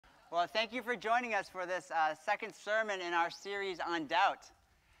Well, thank you for joining us for this second sermon in our series on doubt.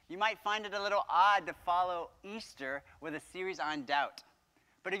 You might find it a little odd to follow Easter with a series on doubt.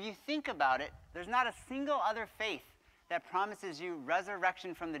 But if you think about it, there's not a single other faith that promises you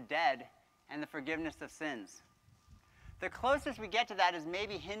resurrection from the dead and the forgiveness of sins. The closest we get to that is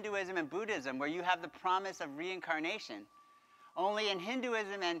maybe Hinduism and Buddhism, where you have the promise of reincarnation. Only in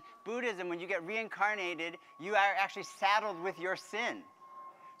Hinduism and Buddhism, when you get reincarnated, you are actually saddled with your sin.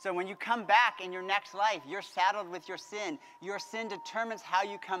 So when you come back in your next life, you're saddled with your sin. Your sin determines how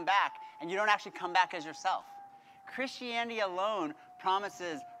you come back, and you don't actually come back as yourself. Christianity alone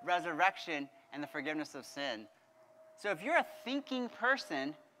promises resurrection and the forgiveness of sin. So if you're a thinking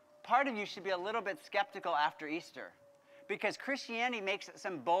person, part of you should be a little bit skeptical after Easter, because Christianity makes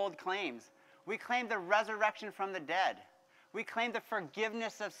some bold claims. We claim the resurrection from the dead. We claim the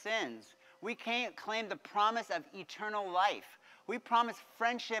forgiveness of sins. We claim the promise of eternal life. We promise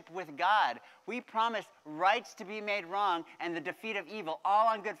friendship with God. We promise rights to be made wrong and the defeat of evil, all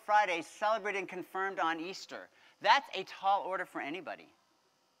on Good Friday, celebrated and confirmed on Easter. That's a tall order for anybody.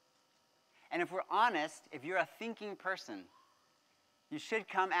 And if we're honest, if you're a thinking person, you should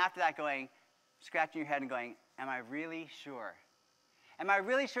come after that going, scratching your head and going, am I really sure? Am I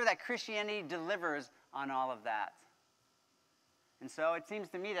really sure that Christianity delivers on all of that? And so it seems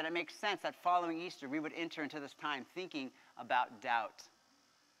to me that it makes sense that following Easter, we would enter into this time thinking about doubt.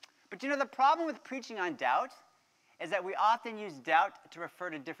 But you know, the problem with preaching on doubt is that we often use doubt to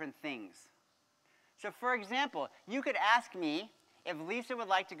refer to different things. So for example, you could ask me if Lisa would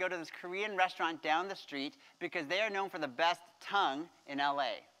like to go to this Korean restaurant down the street because they are known for the best tongue in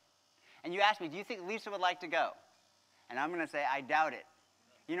LA. And you ask me, do you think Lisa would like to go? And I'm going to say, I doubt it.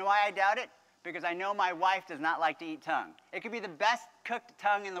 You know why I doubt it? Because I know my wife does not like to eat tongue. It could be the best cooked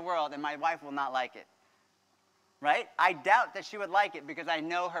tongue in the world, and my wife will not like it. Right? I doubt that she would like it because I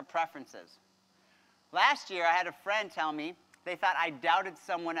know her preferences. Last year, I had a friend tell me they thought I doubted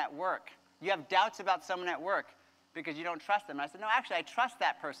someone at work. You have doubts about someone at work because you don't trust them. And I said, no, actually, I trust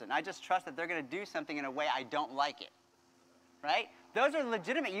that person. I just trust that they're going to do something in a way I don't like it. Right? Those are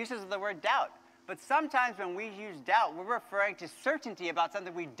legitimate uses of the word doubt. But sometimes when we use doubt, we're referring to certainty about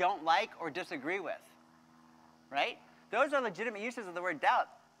something we don't like or disagree with. Right? Those are legitimate uses of the word doubt.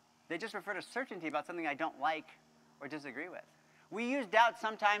 They just refer to certainty about something I don't like or disagree with. We use doubt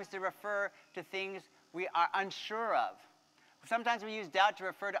sometimes to refer to things we are unsure of. Sometimes we use doubt to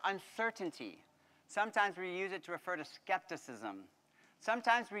refer to uncertainty. Sometimes we use it to refer to skepticism.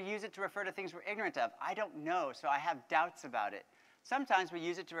 Sometimes we use it to refer to things we're ignorant of. I don't know, so I have doubts about it. Sometimes we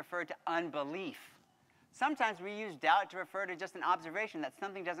use it to refer to unbelief. Sometimes we use doubt to refer to just an observation that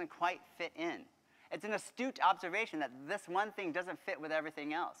something doesn't quite fit in. It's an astute observation that this one thing doesn't fit with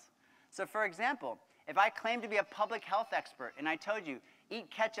everything else. So for example, if I claim to be a public health expert and I told you, eat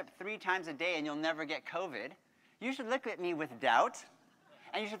ketchup 3 times a day and you'll never get COVID, you should look at me with doubt.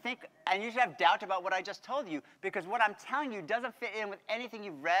 And you should have doubt about what I just told you, because what I'm telling you doesn't fit in with anything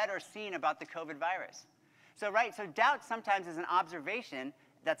you've read or seen about the COVID virus. So doubt sometimes is an observation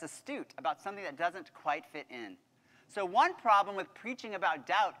that's astute about something that doesn't quite fit in. So one problem with preaching about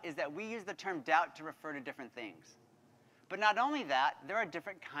doubt is that we use the term doubt to refer to different things. But not only that, there are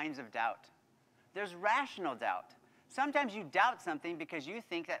different kinds of doubt. There's rational doubt. Sometimes you doubt something because you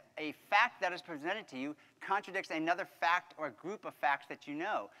think that a fact that is presented to you contradicts another fact or a group of facts that you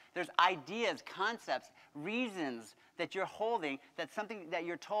know. There's ideas, concepts, reasons that you're holding that something that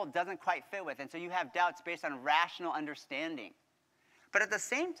you're told doesn't quite fit with. And so you have doubts based on rational understanding. But at the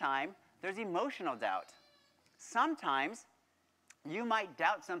same time, there's emotional doubt. Sometimes you might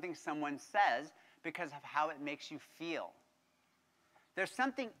doubt something someone says because of how it makes you feel. There's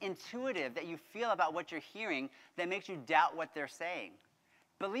something intuitive that you feel about what you're hearing that makes you doubt what they're saying.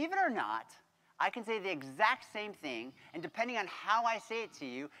 Believe it or not, I can say the exact same thing, and depending on how I say it to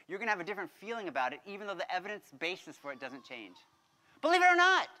you, you're going to have a different feeling about it, even though the evidence basis for it doesn't change. Believe it or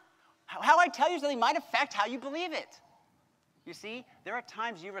not, how I tell you something might affect how you believe it. You see, there are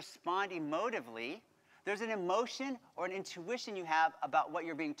times you respond emotively. There's an emotion or an intuition you have about what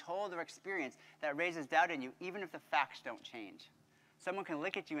you're being told or experienced that raises doubt in you, even if the facts don't change. Someone can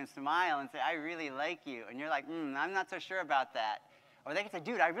look at you and smile and say, I really like you. And you're like, I'm not so sure about that. Or they can say,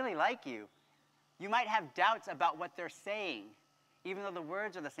 dude, I really like you. You might have doubts about what they're saying, even though the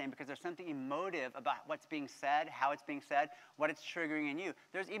words are the same, because there's something emotive about what's being said, how it's being said, what it's triggering in you.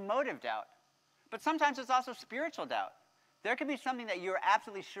 There's emotive doubt. But sometimes there's also spiritual doubt. There could be something that you're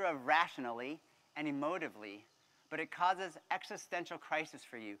absolutely sure of rationally and emotively, but it causes existential crisis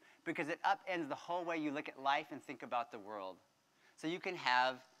for you because it upends the whole way you look at life and think about the world. So you can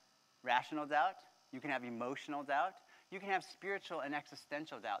have rational doubt, you can have emotional doubt, you can have spiritual and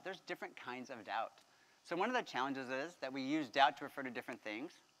existential doubt. There's different kinds of doubt. So one of the challenges is that we use doubt to refer to different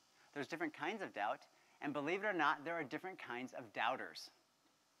things. There's different kinds of doubt. And believe it or not, there are different kinds of doubters.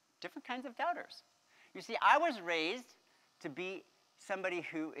 Different kinds of doubters. You see, I was raised to be somebody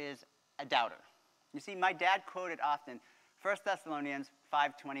who is a doubter. You see, my dad quoted often 1 Thessalonians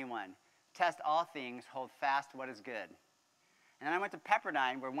 5:21, test all things, hold fast what is good. And then I went to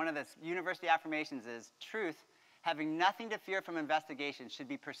Pepperdine, where one of the university affirmations is, truth, having nothing to fear from investigation, should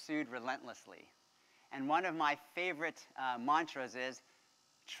be pursued relentlessly. And one of my favorite mantras is,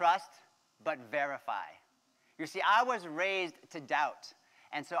 trust but verify. You see, I was raised to doubt.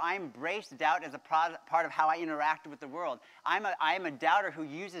 And so I embraced doubt as a part of how I interact with the world. I am a doubter who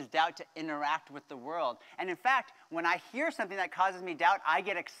uses doubt to interact with the world. And in fact, when I hear something that causes me doubt, I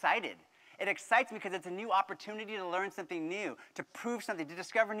get excited. It excites me because it's a new opportunity to learn something new, to prove something, to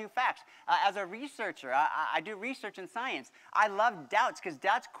discover new facts. As a researcher, I do research in science. I love doubts because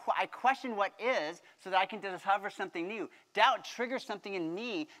I question what is so that I can discover something new. Doubt triggers something in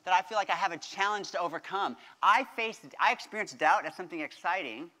me that I feel like I have a challenge to overcome. I experience doubt as something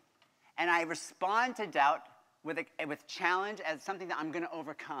exciting, and I respond to doubt with challenge as something that I'm going to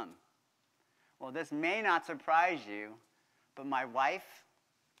overcome. Well, this may not surprise you, but my wife,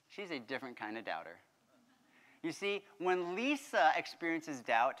 she's a different kind of doubter. You see, when Lisa experiences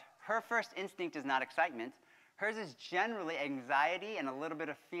doubt, her first instinct is not excitement. Hers is generally anxiety and a little bit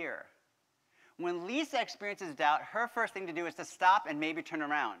of fear. When Lisa experiences doubt, her first thing to do is to stop and maybe turn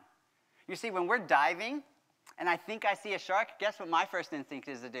around. You see, when we're diving and I think I see a shark, guess what my first instinct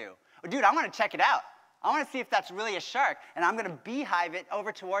is to do? Oh, dude, I want to check it out. I want to see if that's really a shark, and I'm going to beehive it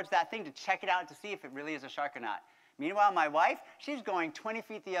over towards that thing to check it out to see if it really is a shark or not. Meanwhile, my wife, she's going 20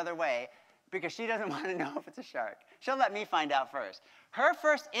 feet the other way because she doesn't want to know if it's a shark. She'll let me find out first. Her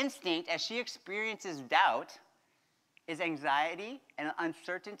first instinct as she experiences doubt is anxiety and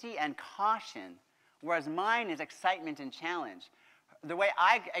uncertainty and caution, whereas mine is excitement and challenge. The way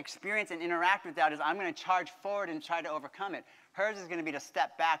I experience and interact with doubt is I'm going to charge forward and try to overcome it. Hers is going to be to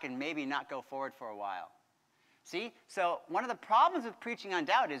step back and maybe not go forward for a while. See? So one of the problems with preaching on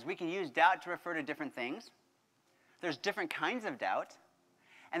doubt is we can use doubt to refer to different things. There's different kinds of doubt,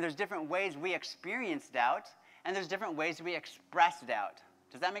 and there's different ways we experience doubt, and there's different ways we express doubt.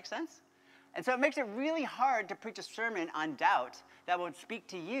 Does that make sense? And so it makes it really hard to preach a sermon on doubt that would speak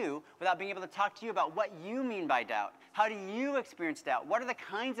to you without being able to talk to you about what you mean by doubt. How do you experience doubt? What are the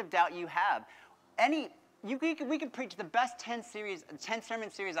kinds of doubt you have? We could preach the best 10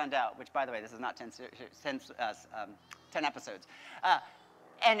 sermon series on doubt, which, by the way, this is not 10 episodes.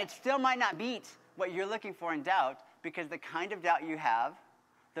 And it still might not beat what you're looking for in doubt, because the kind of doubt you have,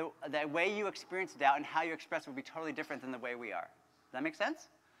 the way you experience doubt and how you express it will be totally different than the way we are. Does that make sense?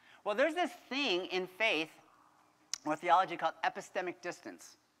 Well, there's this thing in faith or theology called epistemic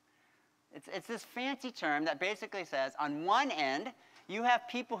distance. It's this fancy term that basically says, on one end, you have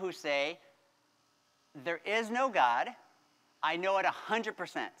people who say, there is no God, I know it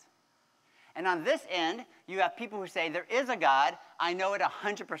 100%. And on this end, you have people who say, there is a God, I know it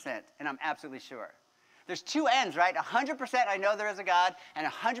 100%, and I'm absolutely sure. There's two ends, right? 100% I know there is a God, and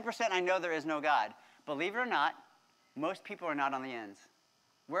 100% I know there is no God. Believe it or not, most people are not on the ends.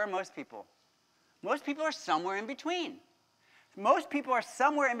 Where are most people? Most people are somewhere in between. Most people are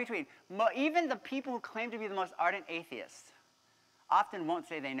somewhere in between. Even the people who claim to be the most ardent atheists often won't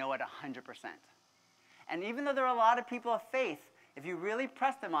say they know it 100%. And even though there are a lot of people of faith, if you really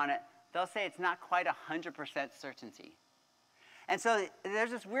press them on it, they'll say it's not quite 100% certainty. And so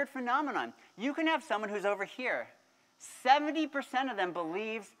there's this weird phenomenon. You can have someone who's over here. 70% of them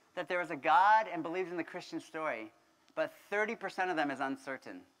believes that there is a God and believes in the Christian story, but 30% of them is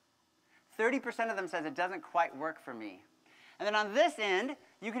uncertain. 30% of them says it doesn't quite work for me. And then on this end,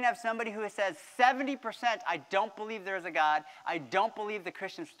 you can have somebody who says 70%, I don't believe there is a God, I don't believe the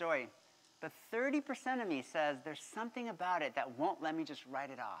Christian story. But 30% of me says there's something about it that won't let me just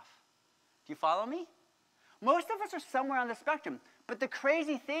write it off. Do you follow me? Most of us are somewhere on the spectrum. But the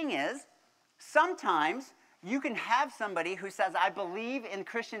crazy thing is, sometimes you can have somebody who says, I believe in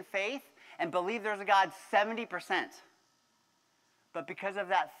Christian faith and believe there's a God 70%. But because of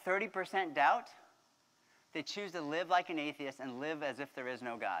that 30% doubt, they choose to live like an atheist and live as if there is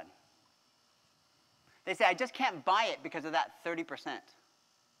no God. They say, I just can't buy it because of that 30%.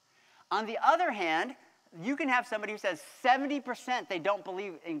 On the other hand, you can have somebody who says 70% they don't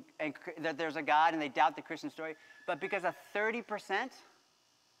believe that there's a God and they doubt the Christian story, but because of 30%,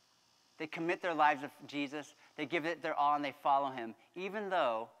 they commit their lives to Jesus, they give it their all, and they follow him, even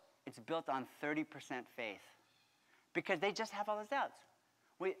though it's built on 30% faith. Because they just have all those doubts.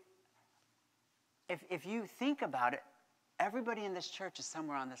 If you think about it, everybody in this church is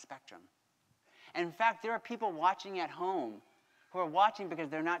somewhere on the spectrum. And in fact, there are people watching at home who are watching because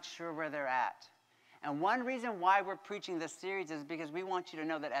they're not sure where they're at. And one reason why we're preaching this series is because we want you to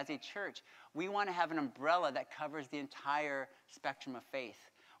know that as a church, we want to have an umbrella that covers the entire spectrum of faith.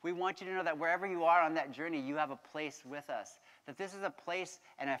 We want you to know that wherever you are on that journey, you have a place with us. That this is a place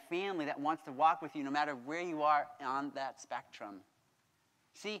and a family that wants to walk with you no matter where you are on that spectrum.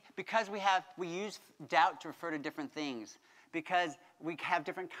 See, because we use doubt to refer to different things, because we have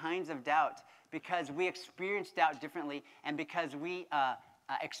different kinds of doubt, because we experience doubt differently, and because we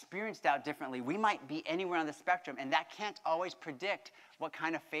experience doubt differently, we might be anywhere on the spectrum, and that can't always predict what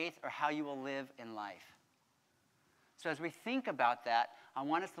kind of faith or how you will live in life. So as we think about that, I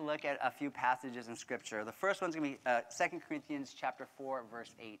want us to look at a few passages in Scripture. The first one's going to be 2 Corinthians chapter 4,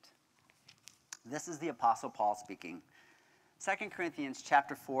 verse 8. This is the Apostle Paul speaking. 2 Corinthians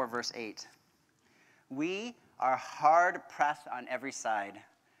chapter 4, verse 8. We are hard pressed on every side,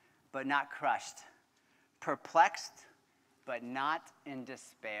 but not crushed, perplexed, but not in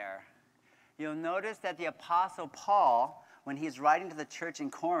despair. You'll notice that the Apostle Paul, when he's writing to the church in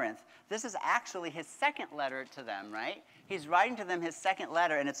Corinth, this is actually his second letter to them, right? He's writing to them his second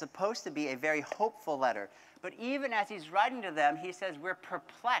letter, and it's supposed to be a very hopeful letter. But even as he's writing to them, he says, we're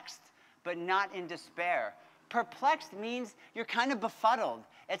perplexed, but not in despair. Perplexed means you're kind of befuddled.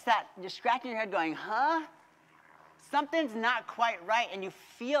 It's that you're scratching your head going, huh? Something's not quite right, and you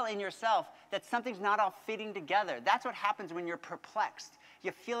feel in yourself that something's not all fitting together. That's what happens when you're perplexed.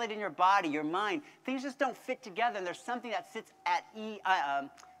 You feel it in your body, your mind. Things just don't fit together, and there's something that sits at ease.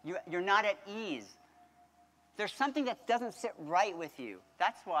 You're not at ease. There's something that doesn't sit right with you.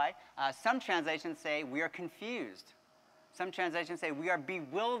 That's why some translations say we are confused. Some translations say we are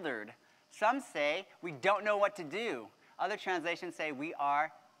bewildered. Some say we don't know what to do. Other translations say we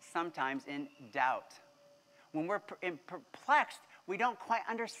are sometimes in doubt. When we're perplexed, we don't quite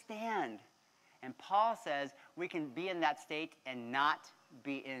understand. And Paul says we can be in that state and not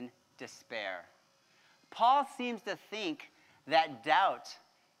be in despair. Paul seems to think that doubt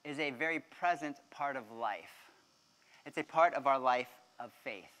is a very present part of life. It's a part of our life of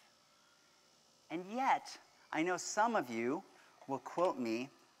faith. And yet, I know some of you will quote me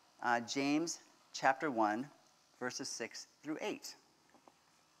James chapter 1, verses 6 through 8.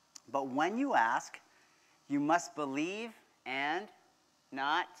 But when you ask, you must believe and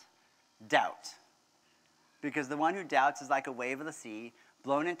not doubt. Because the one who doubts is like a wave of the sea,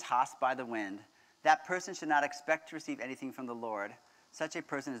 blown and tossed by the wind. That person should not expect to receive anything from the Lord. Such a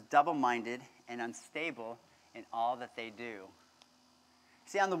person is double-minded and unstable in all that they do.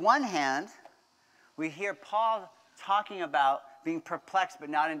 See, on the one hand, we hear Paul talking about being perplexed but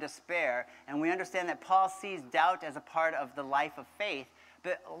not in despair, and we understand that Paul sees doubt as a part of the life of faith,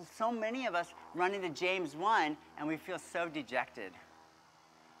 but so many of us run into James 1 and we feel so dejected.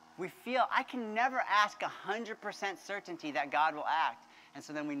 We feel, I can never ask 100% certainty that God will act, and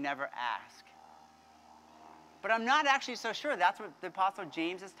so then we never ask. But I'm not actually so sure that's what the Apostle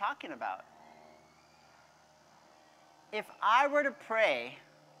James is talking about. If I were to pray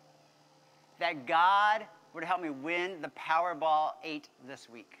that God were to help me win the Powerball 8 this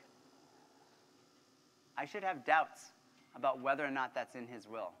week, I should have doubts about whether or not that's in his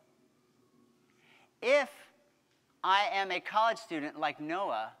will. If I am a college student like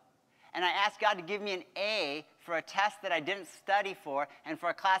Noah, and I ask God to give me an A for a test that I didn't study for and for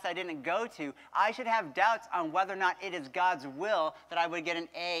a class I didn't go to, I should have doubts on whether or not it is God's will that I would get an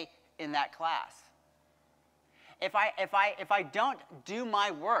A in that class. If I don't do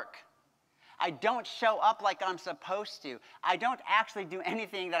my work, I don't show up like I'm supposed to, I don't actually do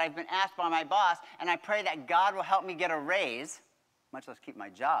anything that I've been asked by my boss, and I pray that God will help me get a raise, much less keep my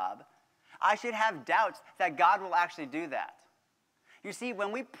job, I should have doubts that God will actually do that. You see,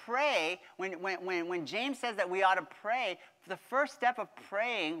 when we pray, when James says that we ought to pray, the first step of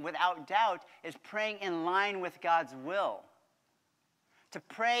praying without doubt is praying in line with God's will. To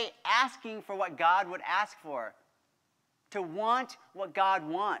pray asking for what God would ask for. To want what God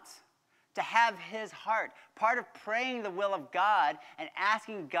wants. To have his heart. Part of praying the will of God and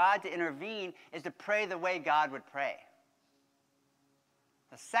asking God to intervene is to pray the way God would pray.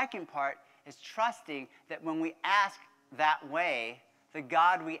 The second part is trusting that when we ask that way, the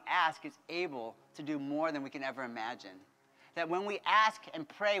God we ask is able to do more than we can ever imagine. That when we ask and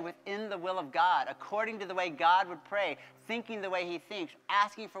pray within the will of God, according to the way God would pray, thinking the way he thinks,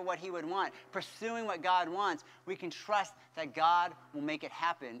 asking for what he would want, pursuing what God wants, we can trust that God will make it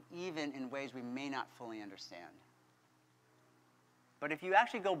happen even in ways we may not fully understand. But if you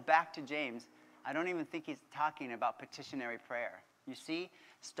actually go back to James, I don't even think he's talking about petitionary prayer. You see,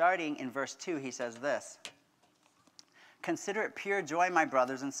 starting in verse 2, he says this. Consider it pure joy, my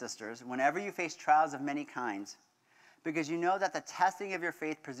brothers and sisters, whenever you face trials of many kinds, because you know that the testing of your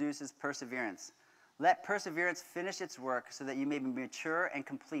faith produces perseverance. Let perseverance finish its work so that you may be mature and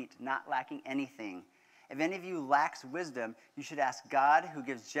complete, not lacking anything. If any of you lacks wisdom, you should ask God, who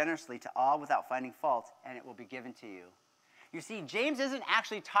gives generously to all without finding fault, and it will be given to you. You see, James isn't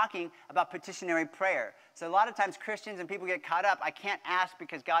actually talking about petitionary prayer. So a lot of times Christians and people get caught up, I can't ask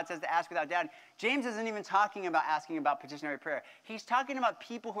because God says to ask without doubt. James isn't even talking about asking about petitionary prayer. He's talking about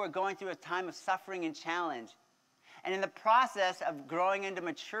people who are going through a time of suffering and challenge. And in the process of growing into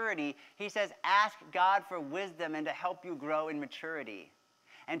maturity, he says, ask God for wisdom and to help you grow in maturity.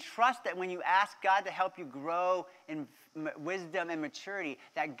 And trust that when you ask God to help you grow in wisdom and maturity,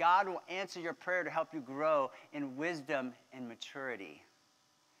 that God will answer your prayer to help you grow in wisdom and maturity.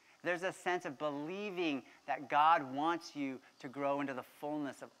 There's a sense of believing that God wants you to grow into the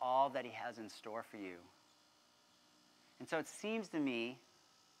fullness of all that he has in store for you. And so it seems to me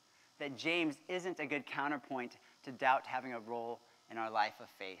that James isn't a good counterpoint to doubt having a role in our life of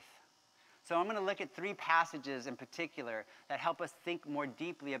faith. So I'm going to look at 3 passages in particular that help us think more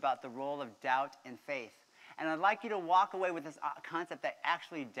deeply about the role of doubt in faith. And I'd like you to walk away with this concept that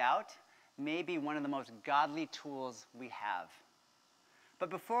actually doubt may be one of the most godly tools we have.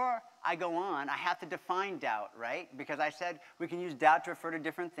 But before I go on, I have to define doubt, right? Because I said we can use doubt to refer to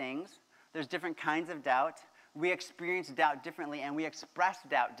different things. There's different kinds of doubt. We experience doubt differently, and we express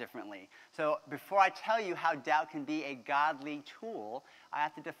doubt differently. So before I tell you how doubt can be a godly tool, I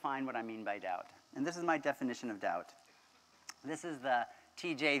have to define what I mean by doubt. And this is my definition of doubt. This is the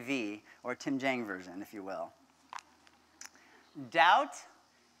TJV, or Tim Jang version, if you will. Doubt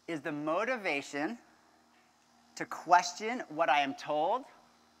is the motivation to question what I am told,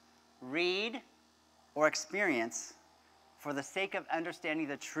 read, or experience for the sake of understanding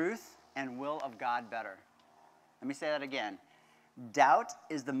the truth and will of God better. Let me say that again. Doubt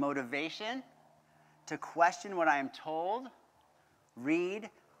is the motivation to question what I am told, read,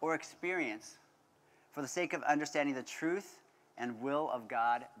 or experience for the sake of understanding the truth and will of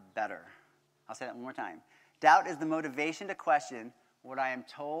God better. I'll say that one more time. Doubt is the motivation to question what I am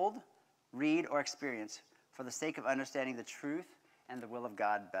told, read, or experience for the sake of understanding the truth and the will of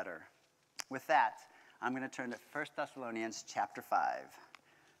God better. With that, I'm going to turn to 1 Thessalonians chapter 5.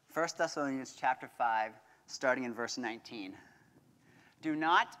 1 Thessalonians chapter 5, starting in verse 19. Do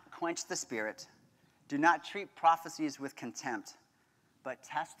not quench the spirit. Do not treat prophecies with contempt, but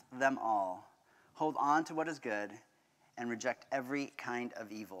test them all. Hold on to what is good and reject every kind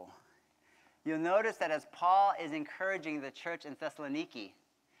of evil. You'll notice that as Paul is encouraging the church in Thessaloniki,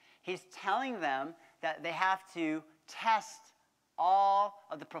 he's telling them that they have to test all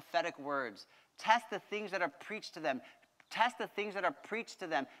of the prophetic words. Test the things that are preached to them. Test the things that are preached to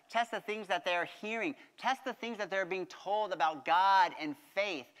them. Test the things that they are hearing. Test the things that they're being told about God and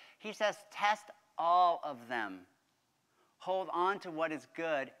faith. He says, test all of them. Hold on to what is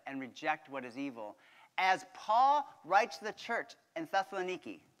good and reject what is evil. As Paul writes to the church in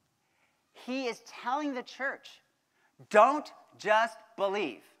Thessaloniki, he is telling the church, don't just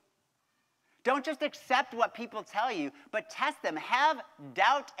believe. Don't just accept what people tell you, but test them. Have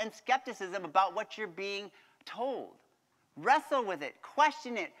doubt and skepticism about what you're being told. Wrestle with it.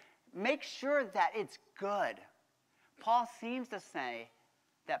 Question it. Make sure that it's good. Paul seems to say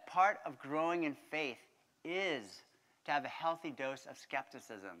that part of growing in faith is to have a healthy dose of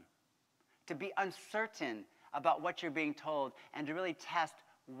skepticism, to be uncertain about what you're being told, and to really test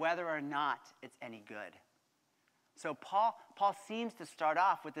whether or not it's any good. So Paul seems to start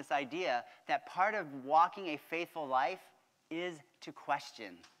off with this idea that part of walking a faithful life is to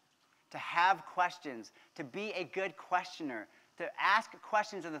question, to have questions, to be a good questioner, to ask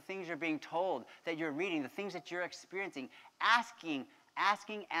questions of the things you're being told, that you're reading, the things that you're experiencing, asking,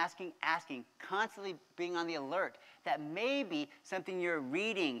 constantly being on the alert that maybe something you're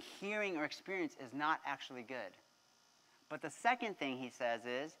reading, hearing, or experience is not actually good. But the second thing he says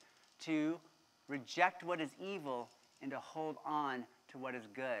is to reject what is evil and to hold on to what is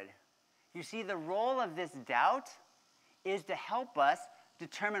good. You see, the role of this doubt is to help us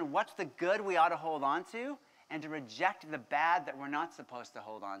determine what's the good we ought to hold on to and to reject the bad that we're not supposed to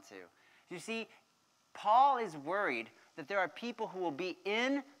hold on to. You see, Paul is worried that there are people who will be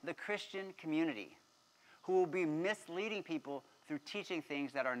in the Christian community who will be misleading people through teaching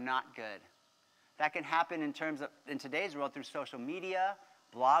things that are not good. That can happen in today's world through social media,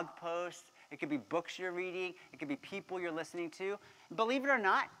 blog posts. It could be books you're reading. It could be people you're listening to. Believe it or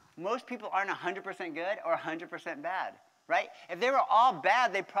not, most people aren't 100% good or 100% bad, right? If they were all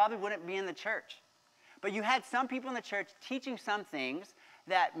bad, they probably wouldn't be in the church. But you had some people in the church teaching some things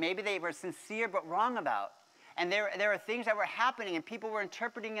that maybe they were sincere but wrong about. And there were things that were happening, and people were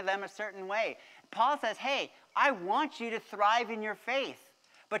interpreting them a certain way. Paul says, hey, I want you to thrive in your faith.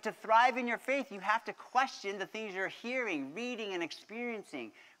 But to thrive in your faith, you have to question the things you're hearing, reading, and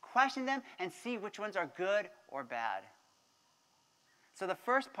experiencing. Question them and see which ones are good or bad. So the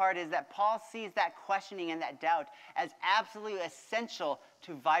first part is that Paul sees that questioning and that doubt as absolutely essential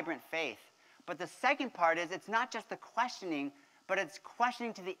to vibrant faith. But the second part is it's not just the questioning, but it's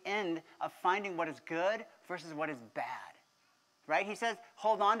questioning to the end of finding what is good versus what is bad. Right? He says,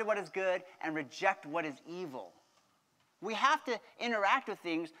 hold on to what is good and reject what is evil. We have to interact with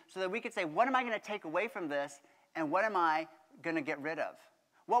things so that we can say, what am I going to take away from this, and what am I going to get rid of?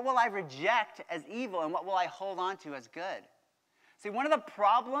 What will I reject as evil, and what will I hold on to as good? See, one of the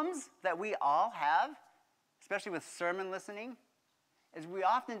problems that we all have, especially with sermon listening, is we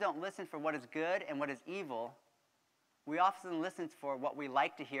often don't listen for what is good and what is evil. We often listen for what we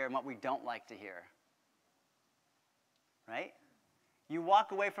like to hear and what we don't like to hear. Right? You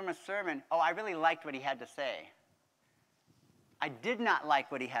walk away from a sermon, oh, I really liked what he had to say. I did not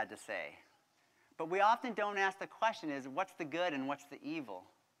like what he had to say. But we often don't ask the question is, what's the good and what's the evil?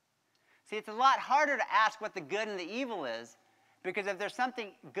 See, it's a lot harder to ask what the good and the evil is, because if there's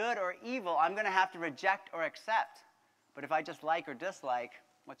something good or evil, I'm going to have to reject or accept. But if I just like or dislike,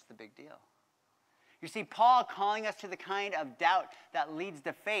 what's the big deal? You see, Paul, calling us to the kind of doubt that leads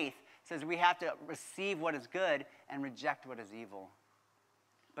to faith, says we have to receive what is good and reject what is evil.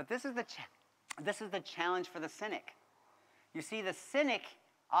 But this is the challenge for the cynic. You see, the cynic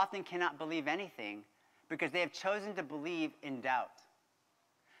often cannot believe anything because they have chosen to believe in doubt.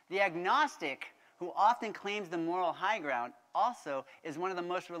 The agnostic, who often claims the moral high ground, also is one of the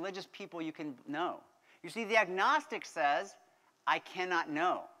most religious people you can know. You see, the agnostic says, I cannot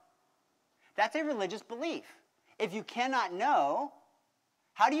know. That's a religious belief. If you cannot know,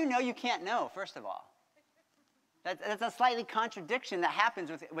 how do you know you can't know, first of all? That's a slightly contradiction that happens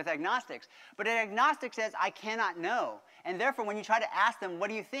with agnostics. But an agnostic says, I cannot know. And therefore, when you try to ask them, what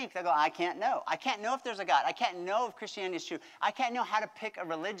do you think? They'll go, I can't know. I can't know if there's a God. I can't know if Christianity is true. I can't know how to pick a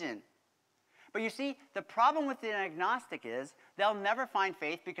religion. But you see, the problem with an agnostic is they'll never find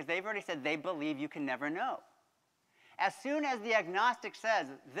faith because they've already said they believe you can never know. As soon as the agnostic says,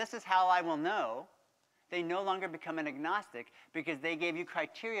 this is how I will know, they no longer become an agnostic because they gave you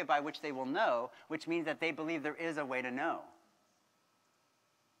criteria by which they will know, which means that they believe there is a way to know.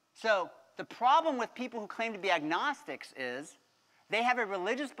 So the problem with people who claim to be agnostics is they have a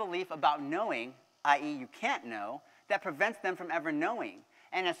religious belief about knowing, i.e. you can't know, that prevents them from ever knowing.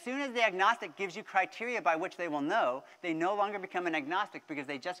 And as soon as the agnostic gives you criteria by which they will know, they no longer become an agnostic because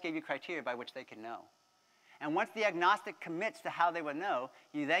they just gave you criteria by which they can know. And once the agnostic commits to how they would know,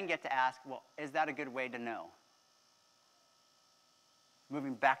 you then get to ask, well, is that a good way to know?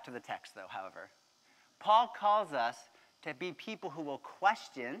 Moving back to the text, though, however. Paul calls us to be people who will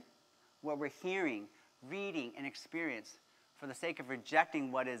question what we're hearing, reading, and experience for the sake of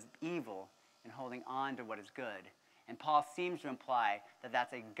rejecting what is evil and holding on to what is good. And Paul seems to imply that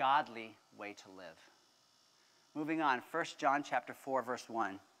that's a godly way to live. Moving on, 1 John chapter 4, verse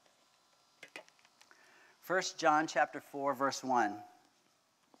 1. 1 John chapter 4, verse 1.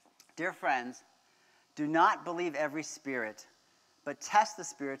 Dear friends, do not believe every spirit, but test the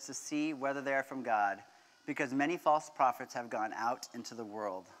spirits to see whether they are from God, because many false prophets have gone out into the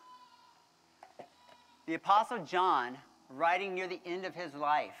world. The Apostle John, writing near the end of his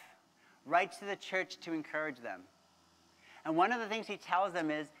life, writes to the church to encourage them. And one of the things he tells them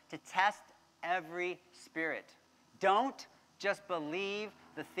is to test every spirit. Don't just believe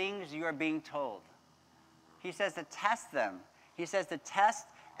the things you are being told. He says to test them. He says to test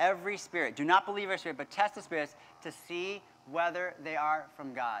every spirit. Do not believe every spirit, but test the spirits to see whether they are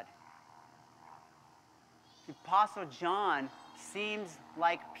from God. The Apostle John seems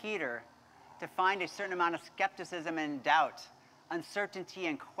like Peter to find a certain amount of skepticism and doubt, uncertainty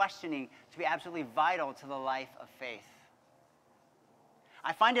and questioning to be absolutely vital to the life of faith.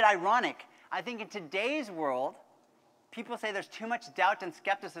 I find it ironic. I think in today's world, people say there's too much doubt and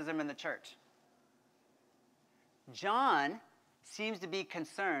skepticism in the church. John seems to be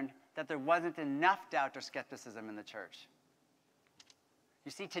concerned that there wasn't enough doubt or skepticism in the church.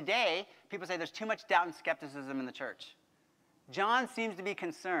 You see, today, people say there's too much doubt and skepticism in the church. John seems to be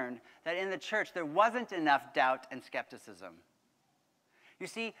concerned that in the church there wasn't enough doubt and skepticism. You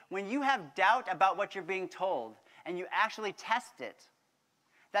see, when you have doubt about what you're being told and you actually test it,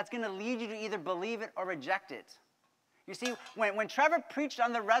 that's going to lead you to either believe it or reject it. You see, when Trevor preached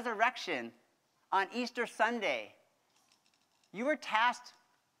on the resurrection on Easter Sunday, you were tasked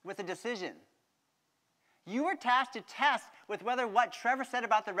with a decision. You were tasked to test with whether what Trevor said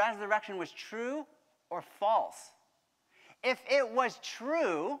about the resurrection was true or false? If it was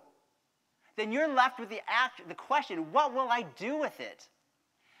true, then you're left with the question, what will I do with it?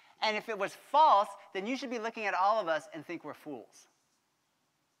 And if it was false, then you should be looking at all of us and think we're fools.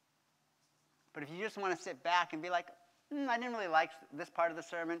 But if you just want to sit back and be like, I didn't really like this part of the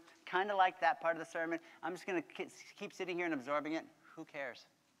sermon, kind of like that part of the sermon, I'm just going to keep sitting here and absorbing it, who cares?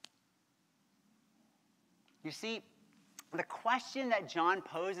 You see, the question that John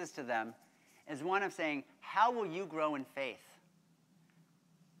poses to them is one of saying, how will you grow in faith?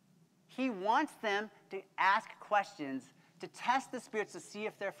 He wants them to ask questions to test the spirits to see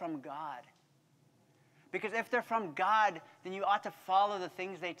if they're from God. Because if they're from God, then you ought to follow the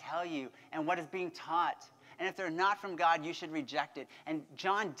things they tell you and what is being taught. And if they're not from God, you should reject it. And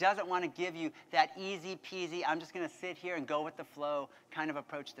John doesn't want to give you that easy peasy, I'm just going to sit here and go with the flow kind of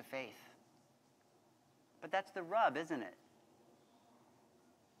approach to faith. But that's the rub, isn't it?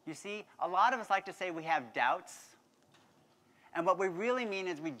 You see, a lot of us like to say we have doubts. And what we really mean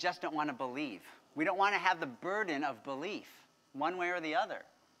is we just don't want to believe. We don't want to have the burden of belief, one way or the other.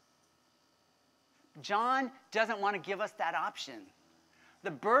 John doesn't want to give us that option.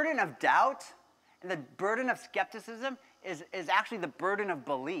 The burden of doubt and the burden of skepticism is actually the burden of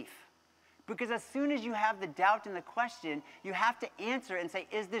belief. Because as soon as you have the doubt and the question, you have to answer and say,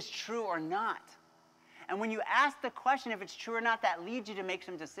 is this true or not? And when you ask the question if it's true or not, that leads you to make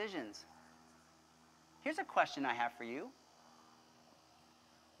some decisions. Here's a question I have for you.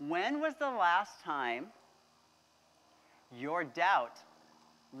 When was the last time your doubt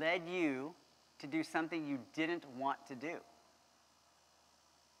led you to do something you didn't want to do?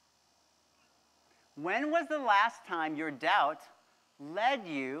 When was the last time your doubt led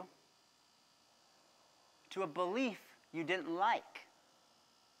you to a belief you didn't like?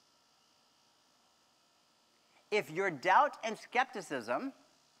 If your doubt and skepticism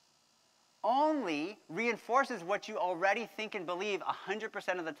only reinforces what you already think and believe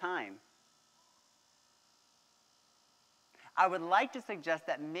 100% of the time, I would like to suggest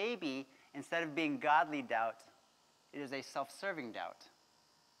that maybe instead of being godly doubt, it is a self-serving doubt.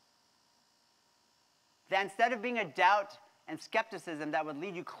 That instead of being a doubt and skepticism that would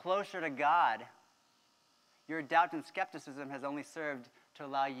lead you closer to God, your doubt and skepticism has only served to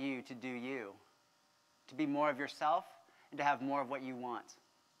allow you to do you, to be more of yourself and to have more of what you want.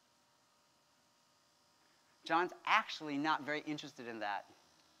 John's actually not very interested in that,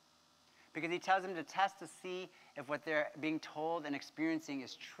 because he tells them to test to see if what they're being told and experiencing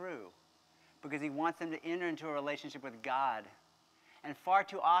is true, because he wants them to enter into a relationship with God. And far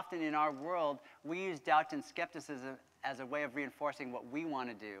too often in our world, we use doubt and skepticism as a way of reinforcing what we want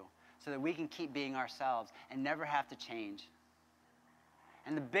to do so that we can keep being ourselves and never have to change.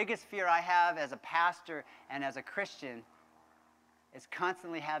 And the biggest fear I have as a pastor and as a Christian is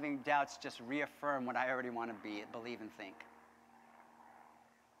constantly having doubts just reaffirm what I already want to believe and think.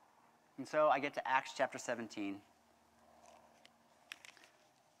 And so I get to Acts chapter 17.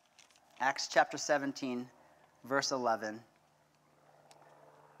 Acts chapter 17, verse 11.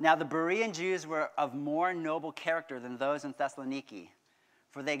 Now the Berean Jews were of more noble character than those in Thessaloniki,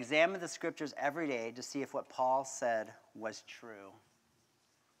 for they examined the scriptures every day to see if what Paul said was true.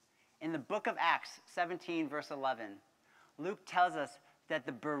 In the book of Acts 17, verse 11, Luke tells us that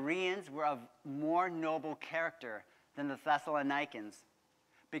the Bereans were of more noble character than the Thessalonians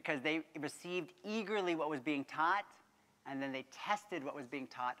because they received eagerly what was being taught, and then they tested what was being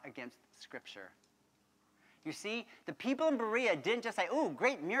taught against Scripture. You see, the people in Berea didn't just say, "Ooh,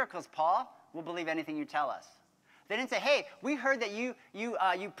 great miracles, Paul. We'll believe anything you tell us." They didn't say, "Hey, we heard that you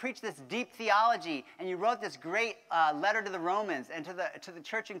preach this deep theology and you wrote this great letter to the Romans and to the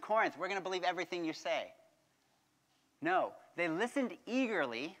church in Corinth. We're going to believe everything you say." No, they listened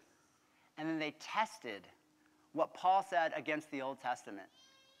eagerly, and then they tested what Paul said against the Old Testament.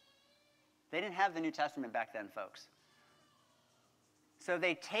 They didn't have the New Testament back then, folks. So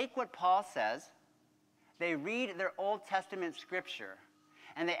they take what Paul says, they read their Old Testament scripture,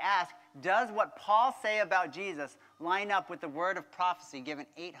 and they ask, does what Paul say about Jesus line up with the word of prophecy given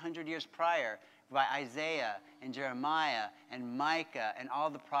 800 years prior by Isaiah and Jeremiah and Micah and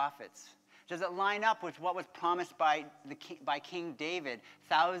all the prophets? Does it line up with what was promised by King David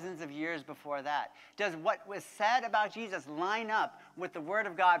thousands of years before that? Does what was said about Jesus line up with the word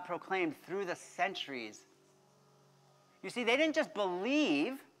of God proclaimed through the centuries? You see, they didn't just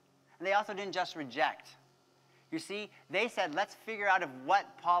believe, and they also didn't just reject. You see, they said, let's figure out if what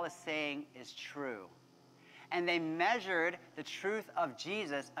Paul is saying is true. And they measured the truth of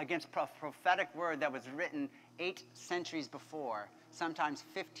Jesus against a prophetic word that was written 8 centuries before, sometimes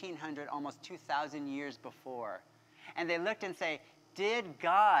 1,500, almost 2,000 years before. And they looked and say, did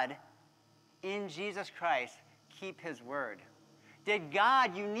God in Jesus Christ keep his word? Did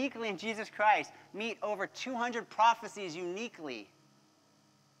God uniquely in Jesus Christ meet over 200 prophecies uniquely?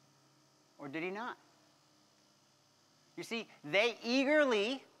 Or did he not? You see, they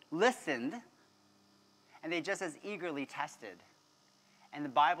eagerly listened, and they just as eagerly tested. And the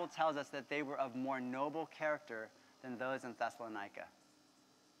Bible tells us that they were of more noble character than those in Thessalonica.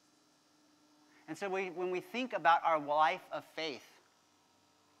 And so when we think about our life of faith,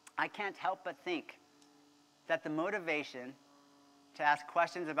 I can't help but think that the motivation to ask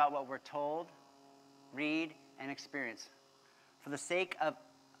questions about what we're told, read, and experience for the sake of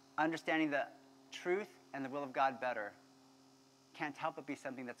understanding the truth and the will of God better can't help but be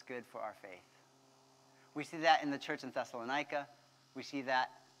something that's good for our faith. We see that in the church in Thessalonica. We see that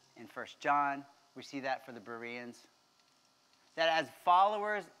in 1 John. We see that for the Bereans. That as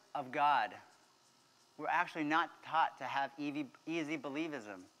followers of God, we're actually not taught to have easy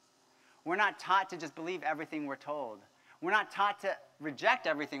believism. We're not taught to just believe everything we're told. We're not taught to reject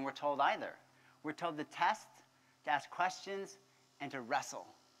everything we're told either. We're told to test, to ask questions, and to wrestle.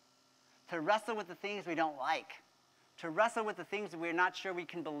 To wrestle with the things we don't like. To wrestle with the things that we're not sure we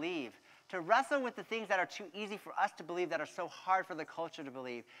can believe. To wrestle with the things that are too easy for us to believe that are so hard for the culture to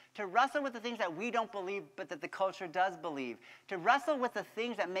believe. To wrestle with the things that we don't believe but that the culture does believe. To wrestle with the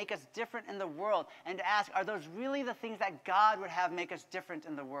things that make us different in the world and to ask, are those really the things that God would have make us different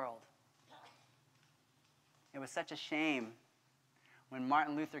in the world? It was such a shame when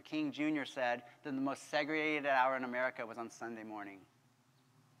Martin Luther King Jr. said that the most segregated hour in America was on Sunday morning.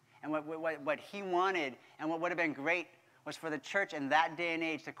 And what he wanted and what would have been great was for the church in that day and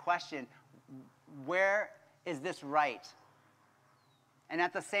age to question, where is this right? And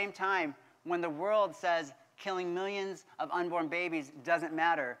at the same time, when the world says killing millions of unborn babies doesn't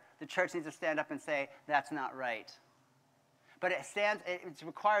matter, the church needs to stand up and say, that's not right. But it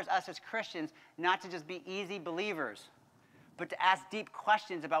requires us as Christians not to just be easy believers, but to ask deep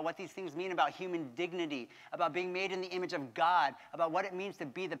questions about what these things mean about human dignity, about being made in the image of God, about what it means to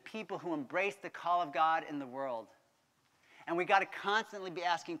be the people who embrace the call of God in the world. And we got to constantly be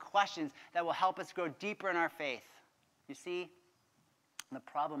asking questions that will help us grow deeper in our faith. You see, the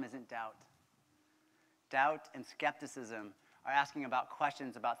problem isn't doubt. Doubt and skepticism are asking about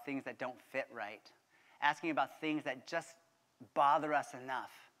questions about things that don't fit right, asking about things that just bother us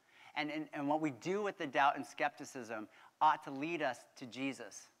enough. And what we do with the doubt and skepticism ought to lead us to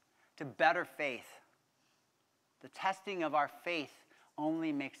Jesus, to better faith. The testing of our faith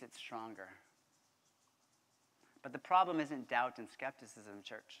only makes it stronger. But the problem isn't doubt and skepticism,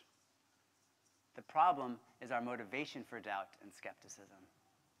 church. The problem is our motivation for doubt and skepticism.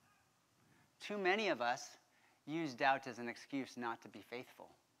 Too many of us use doubt as an excuse not to be faithful.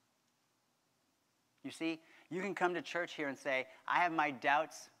 You see, you can come to church here and say, I have my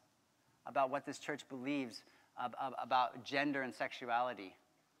doubts about what this church believes about gender and sexuality.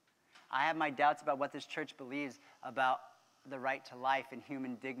 I have my doubts about what this church believes about the right to life and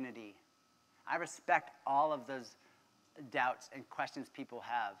human dignity. I respect all of those doubts and questions people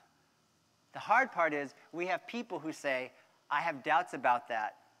have. The hard part is we have people who say, I have doubts about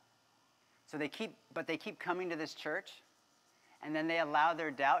that. So they keep coming to this church, and then they allow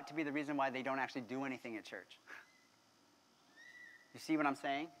their doubt to be the reason why they don't actually do anything at church. You see what I'm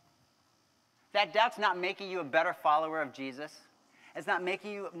saying? That doubt's not making you a better follower of Jesus. It's not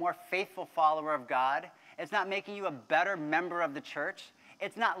making you a more faithful follower of God. It's not making you a better member of the church.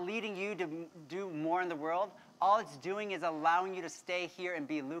 It's not leading you to do more in the world. All it's doing is allowing you to stay here and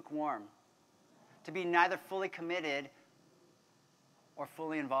be lukewarm, to be neither fully committed or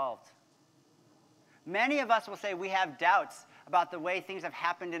fully involved. Many of us will say we have doubts about the way things have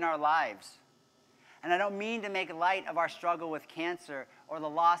happened in our lives. And I don't mean to make light of our struggle with cancer or the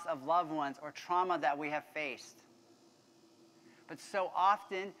loss of loved ones or trauma that we have faced. But so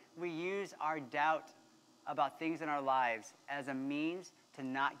often we use our doubt about things in our lives as a means to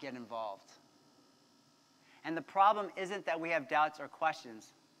not get involved. And the problem isn't that we have doubts or questions,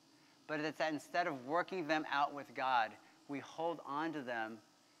 but it's that instead of working them out with God, we hold on to them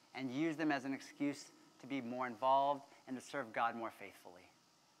and use them as an excuse to be more involved and to serve God more faithfully.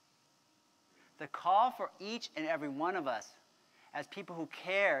 The call for each and every one of us as people who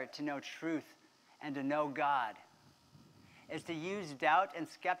care to know truth and to know God is to use doubt and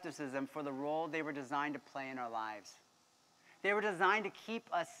skepticism for the role they were designed to play in our lives. They were designed to keep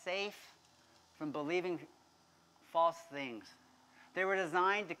us safe from believing false things. They were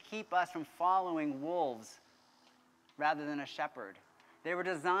designed to keep us from following wolves rather than a shepherd. They were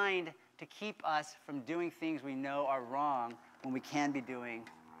designed to keep us from doing things we know are wrong when we can be doing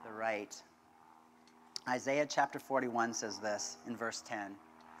the right. Isaiah chapter 41 says this in verse 10.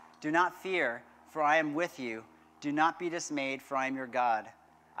 Do not fear, for I am with you. Do not be dismayed, for I am your God.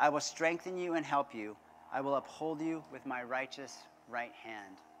 I will strengthen you and help you. I will uphold you with my righteous right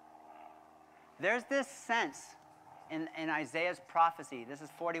hand. There's this sense in Isaiah's prophecy, this is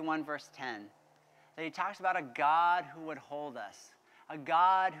 41 verse 10, that he talks about a God who would hold us, a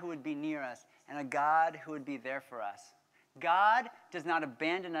God who would be near us, and a God who would be there for us. God does not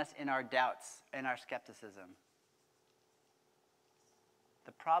abandon us in our doubts and our skepticism.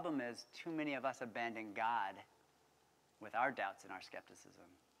 The problem is too many of us abandon God with our doubts and our skepticism.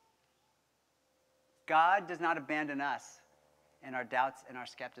 God does not abandon us in our doubts and our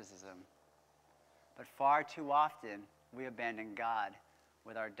skepticism. But far too often, we abandon God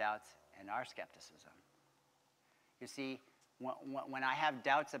with our doubts and our skepticism. You see, when I have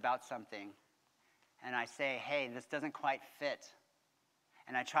doubts about something, and I say, hey, this doesn't quite fit,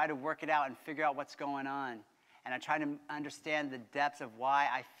 and I try to work it out and figure out what's going on, and I try to understand the depths of why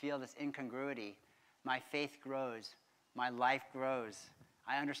I feel this incongruity, my faith grows, my life grows.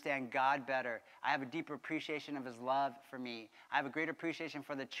 I understand God better. I have a deeper appreciation of his love for me. I have a greater appreciation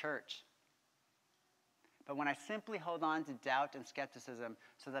for the church. But when I simply hold on to doubt and skepticism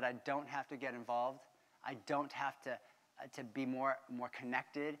so that I don't have to get involved, I don't have to be more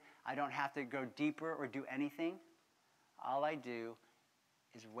connected, I don't have to go deeper or do anything, all I do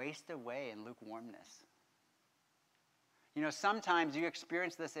is waste away in lukewarmness. You know, sometimes you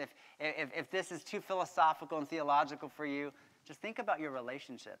experience this if this is too philosophical and theological for you, just think about your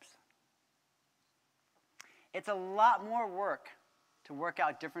relationships. It's a lot more work to work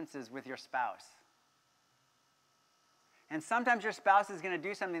out differences with your spouse. And sometimes your spouse is going to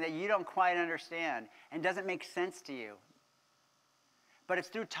do something that you don't quite understand and doesn't make sense to you. But it's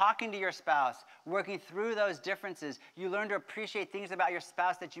through talking to your spouse, working through those differences, you learn to appreciate things about your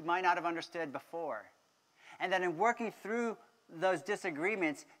spouse that you might not have understood before. And then in working through those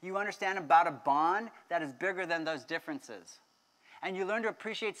disagreements, you understand about a bond that is bigger than those differences. And you learn to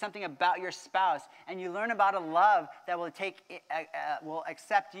appreciate something about your spouse, and you learn about a love that will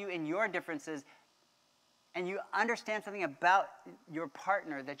accept you in your differences. And you understand something about your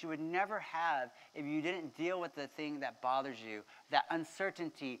partner that you would never have if you didn't deal with the thing that bothers you, that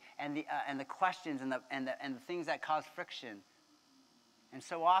uncertainty and the questions and the things that cause friction. And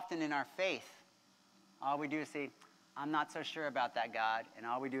so often in our faith, all we do is say, I'm not so sure about that, God. And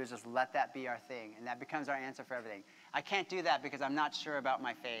all we do is just let that be our thing. And that becomes our answer for everything. I can't do that because I'm not sure about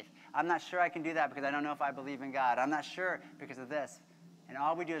my faith. I'm not sure I can do that because I don't know if I believe in God. I'm not sure because of this. And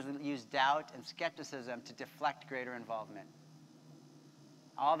all we do is use doubt and skepticism to deflect greater involvement.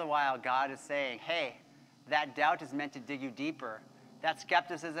 All the while, God is saying, hey, that doubt is meant to dig you deeper. That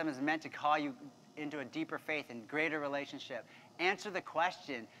skepticism is meant to call you into a deeper faith and greater relationship. Answer the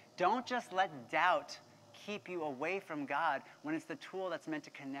question. Don't just let doubt keep you away from God when it's the tool that's meant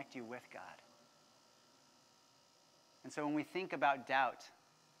to connect you with God. And so when we think about doubt,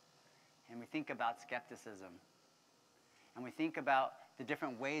 and we think about skepticism, and we think about the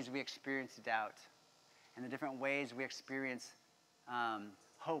different ways we experience doubt and the different ways we experience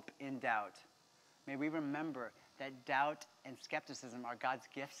hope in doubt, may we remember that doubt and skepticism are God's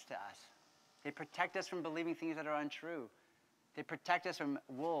gifts to us. They protect us from believing things that are untrue. They protect us from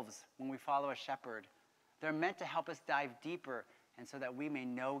wolves when we follow a shepherd. They're meant to help us dive deeper and so that we may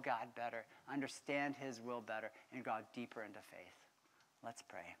know God better, understand his will better, and go deeper into faith. Let's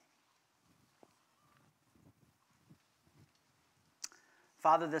pray.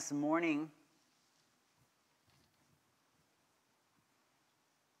 Father, this morning,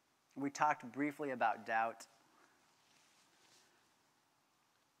 we talked briefly about doubt.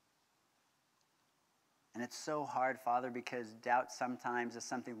 And it's so hard, Father, because doubt sometimes is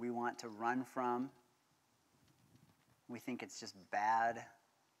something we want to run from. We think it's just bad.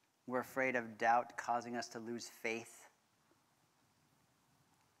 We're afraid of doubt causing us to lose faith.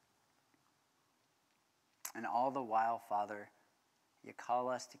 And all the while, Father, you call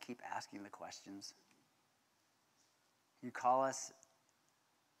us to keep asking the questions. You call us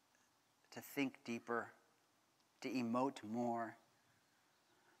to think deeper, to emote more,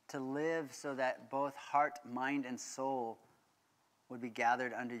 to live so that both heart, mind, and soul would be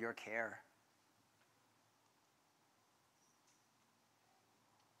gathered under your care.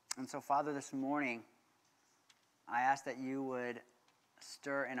 And so, Father, this morning, I ask that you would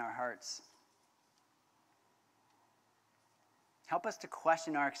stir in our hearts. Help us to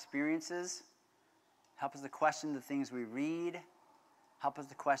question our experiences. Help us to question the things we read. Help us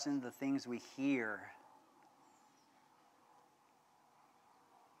to question the things we hear.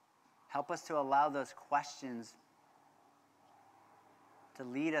 Help us to allow those questions to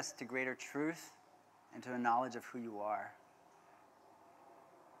lead us to greater truth and to a knowledge of who you are.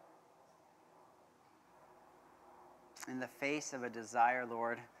 in the face of a desire,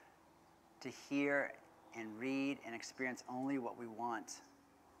 Lord, to hear and read and experience only what we want.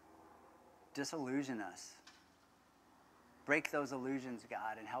 Disillusion us. Break those illusions,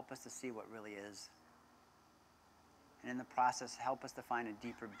 God, and help us to see what really is. And in the process, help us to find a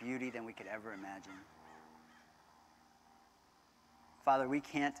deeper beauty than we could ever imagine. Father, we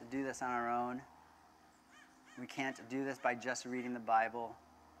can't do this on our own. We can't do this by just reading the Bible.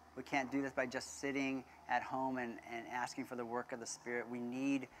 We can't do this by just sitting at home and asking for the work of the Spirit. We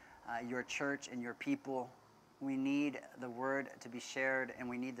need your church and your people. We need the word to be shared, and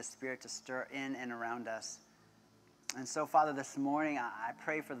we need the Spirit to stir in and around us. And so, Father, this morning, I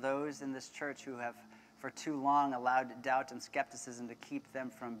pray for those in this church who have for too long allowed doubt and skepticism to keep them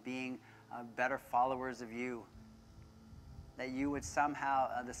from being better followers of you. That you would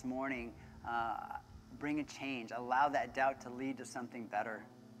somehow this morning bring a change, allow that doubt to lead to something better.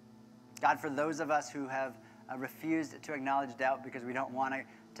 God, for those of us who have refused to acknowledge doubt because we don't want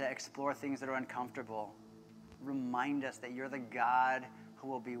to explore things that are uncomfortable, remind us that you're the God who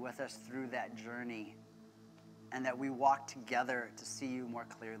will be with us through that journey, and that we walk together to see you more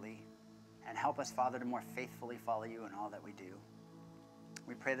clearly. And help us, Father, to more faithfully follow you in all that we do.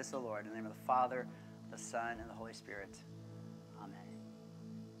 We pray this, O Lord, in the name of the Father, the Son, and the Holy Spirit.